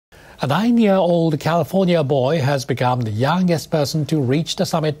A 9-year-old California boy has become the youngest person to reach the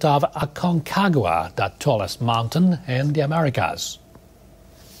summit of Aconcagua, the tallest mountain in the Americas.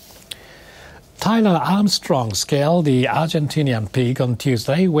 Tyler Armstrong scaled the Argentinian peak on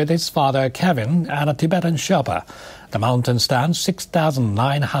Tuesday with his father Kevin and a Tibetan Sherpa. The mountain stands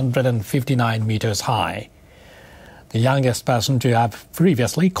 6,959 meters high. The youngest person to have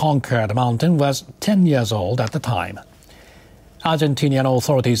previously conquered the mountain was 10 years old at the time. Argentinian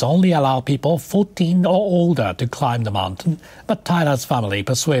authorities only allow people 14 or older to climb the mountain, but Tyler's family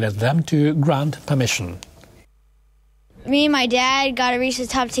persuaded them to grant permission. Me and my dad got to reach the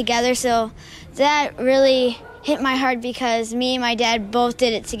top together, so that really hit my heart because me and my dad both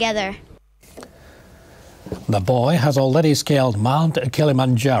did it together. The boy has already scaled Mount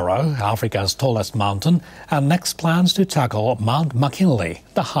Kilimanjaro, Africa's tallest mountain, and next plans to tackle Mount McKinley,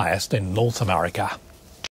 the highest in North America.